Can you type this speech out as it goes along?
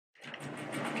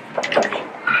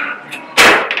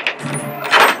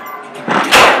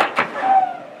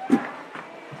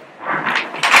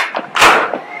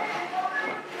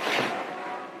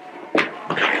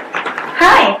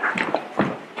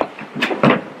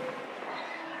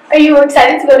Are you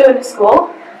excited to go to a new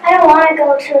school? I don't want to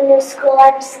go to a new school.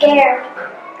 I'm scared.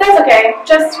 That's okay.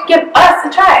 Just give us a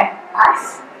try.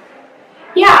 Us?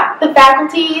 Yeah, the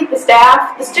faculty, the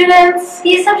staff, the students.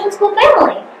 The Assumption School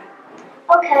family.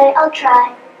 Okay, I'll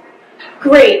try.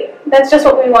 Great. That's just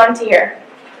what we wanted to hear.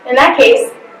 In that case,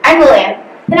 I'm Lillian.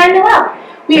 And I'm Noelle.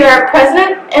 We are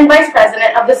president and vice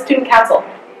president of the student council.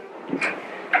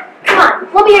 Come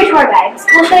on, we'll be your tour guides.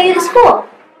 We'll show you the school.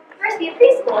 First, be a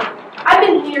preschool. I've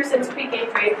been here since pre-K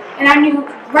grade, and I knew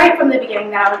right from the beginning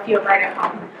that I would feel right at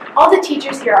home. All the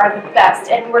teachers here are the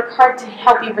best and work hard to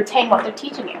help you retain what they're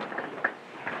teaching you.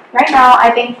 Right now,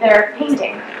 I think they're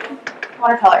painting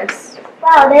watercolors.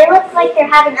 Wow, they look like they're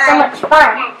having so much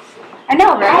fun. I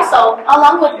know, right? Also,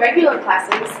 along with regular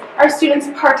classes, our students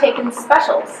partake in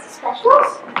specials.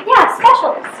 Specials? Yeah,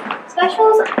 specials.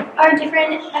 Specials are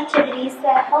different activities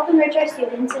that help enrich our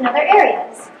students in other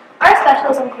areas. Our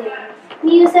specials include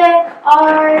music,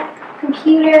 art,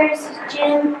 computers,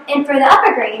 gym, and for the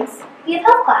upper grades, we have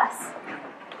health class.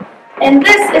 And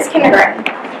this is kindergarten.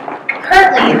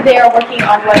 Currently, they are working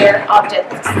on whether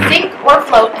objects sink or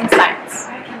float in science.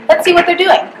 Let's see what they're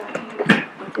doing.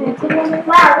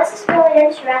 Wow, this is really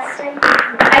interesting.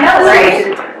 I know,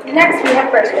 right? Next, we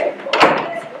have first grade.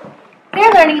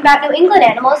 They're learning about New England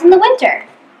animals in the winter.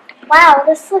 Wow,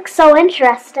 this looks so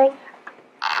interesting.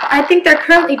 I think they're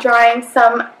currently drawing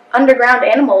some underground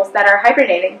animals that are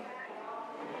hibernating.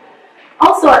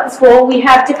 Also at the school, we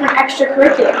have different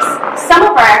extracurriculars. Some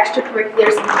of our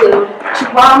extracurriculars include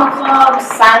drama club,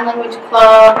 sign language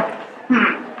club,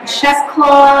 chess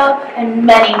club, and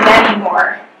many, many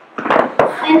more.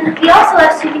 And we also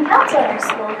have student council at our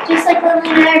school, just like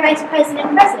Lillian and I are vice president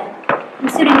and president. In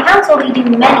student council, we do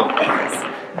many things.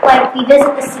 Like we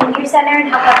visit the senior center and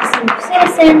help out the senior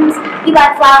citizens. We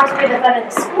buy flowers for the front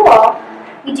of the school.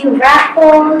 We do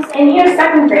raffles. And here's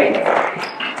second grade.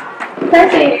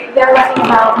 Currently, they're learning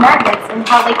about magnets and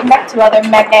how they connect to other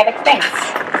magnetic things.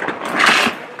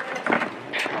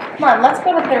 Come on, let's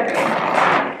go to third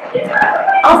grade.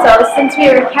 Also, since we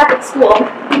are a Catholic school,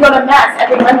 we go to Mass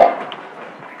every Monday.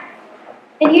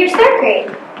 And here's third grade.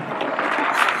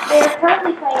 They are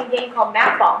currently playing a game called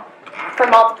Math Ball for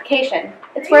multiplication.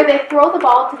 It's where they throw the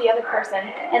ball to the other person,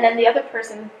 and then the other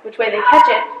person, which way they catch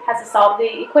it, has to solve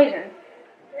the equation.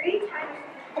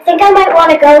 I think I might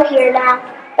want to go here now.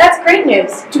 That's great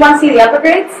news. Do you want to see the upper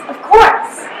grades? Of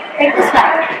course. Right this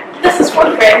way. This is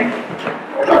fourth grade.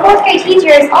 The fourth grade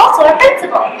teacher is also a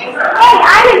principal. Hey,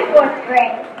 I'm in fourth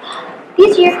grade.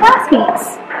 These are your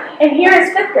classmates. And here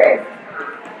is fifth grade.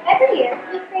 Every year,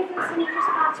 fifth grade goes to nature's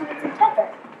classroom in September.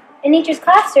 In nature's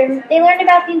classroom, they learn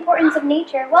about the importance of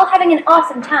nature while having an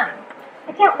awesome time.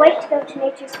 I can't wait to go to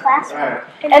nature's classroom.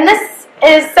 And this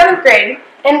is seventh grade,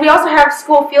 and we also have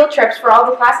school field trips for all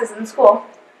the classes in school.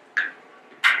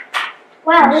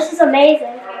 Wow, this is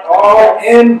amazing. All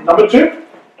in number 2.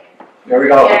 There we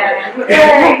go.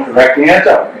 Yeah. Correct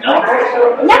answer.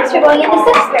 Next, we're going into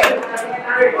sixth grade.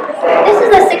 This is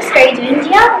the sixth grade doing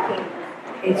geography.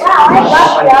 Wow, I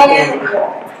love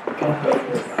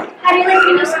geography. How do you like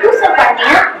your new school so far,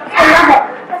 Dan? I love it.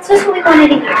 That's just what we wanted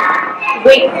to hear.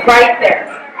 Wait right there.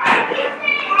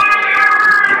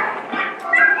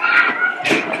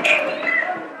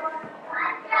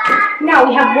 Now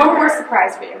we have one more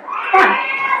surprise for you. Come on.